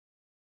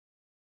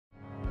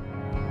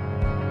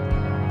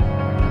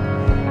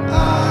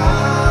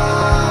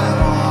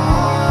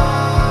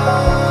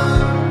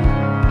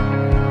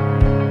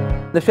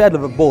The shared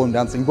love of ball and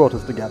dancing brought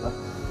us together,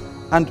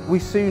 and we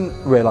soon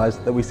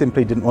realised that we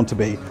simply didn't want to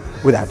be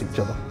without each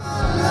other.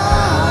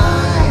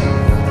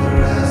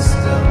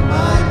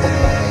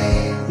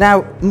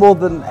 Now, more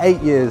than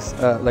 8 years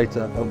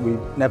later,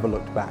 we've never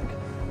looked back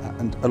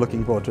and are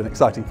looking forward to an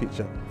exciting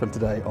future from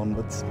today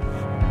onwards.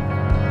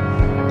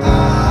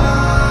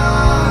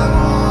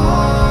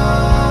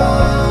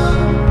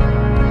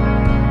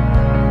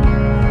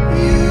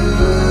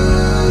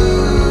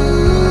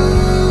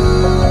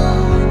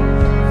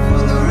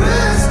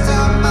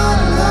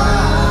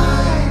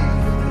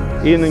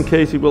 Ian and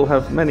Katie will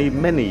have many,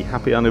 many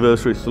happy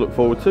anniversaries to look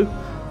forward to,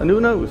 and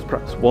who knows,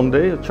 perhaps one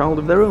day a child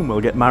of their own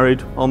will get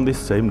married on this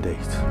same date.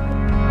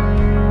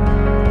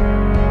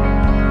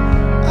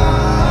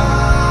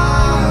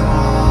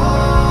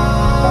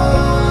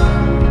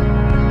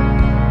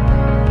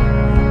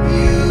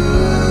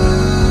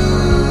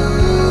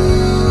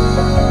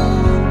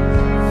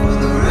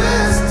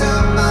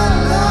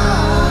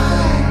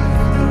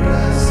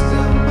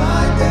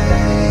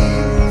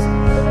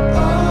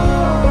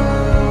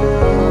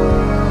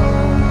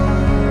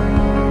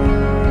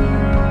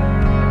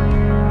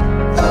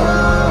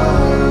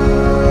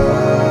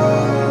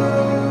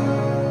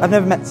 I've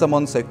never met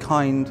someone so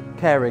kind,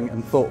 caring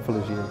and thoughtful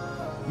as you.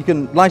 You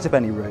can light up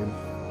any room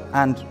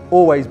and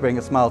always bring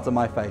a smile to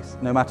my face,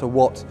 no matter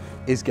what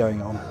is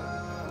going on.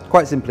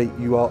 Quite simply,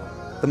 you are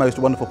the most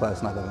wonderful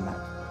person I've ever met.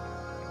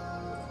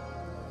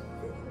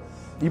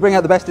 You bring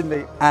out the best in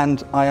me,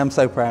 and I am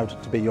so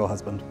proud to be your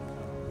husband.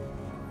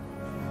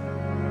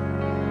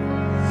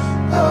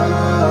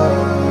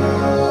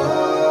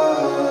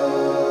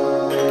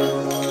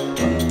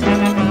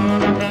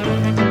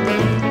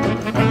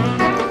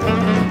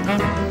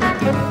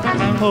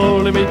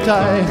 Hold me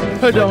tight,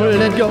 don't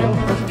let go.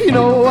 You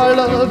know I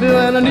love you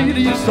and I need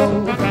you so.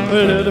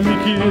 Let me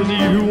kiss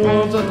you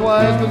once or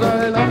twice, 'cause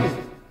I like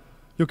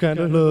your kind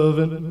of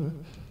loving.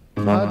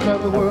 I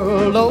travel the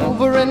world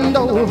over and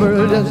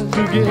over just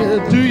to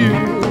get to you.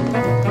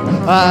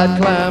 I'd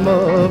climb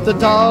up the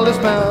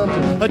tallest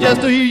mountain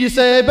just to hear you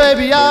say,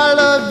 baby, I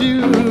love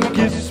you.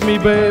 Kiss me,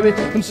 baby,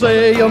 and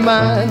say you're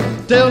mine.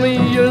 Tell me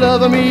you're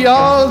loving me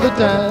all the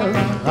time.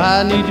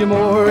 I need you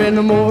more and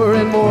more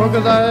and more,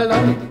 'cause I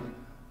like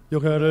your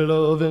kind of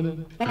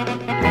loving.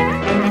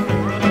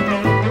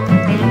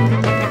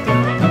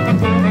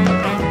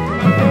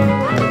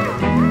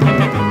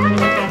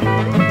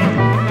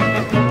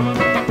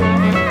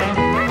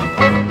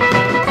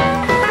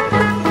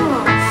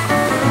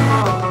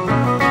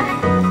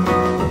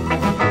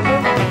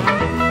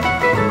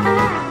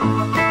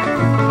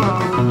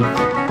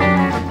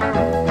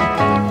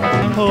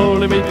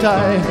 Hold me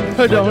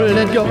tight, don't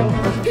let go.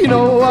 You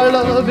know I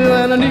love you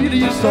and I need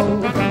you so.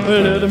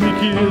 Let me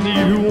kiss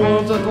you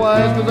once or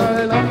twice, 'cause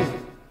I like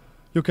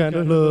your kind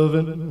of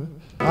loving.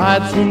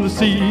 I'd swim the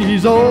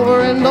seas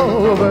over and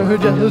over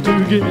just to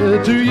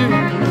get to you.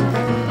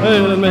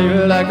 It'll make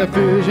me like a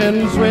fish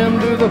and swim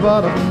to the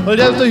bottom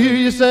just to hear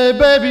you say,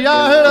 baby,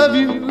 I love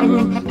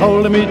you.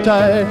 Hold me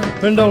tight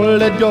and don't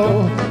let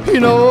go. You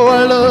know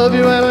I love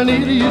you and I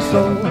need you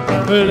so.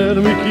 Let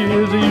me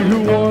kiss you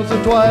once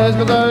or twice,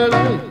 'cause I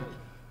like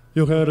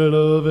your kind of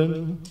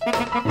loving.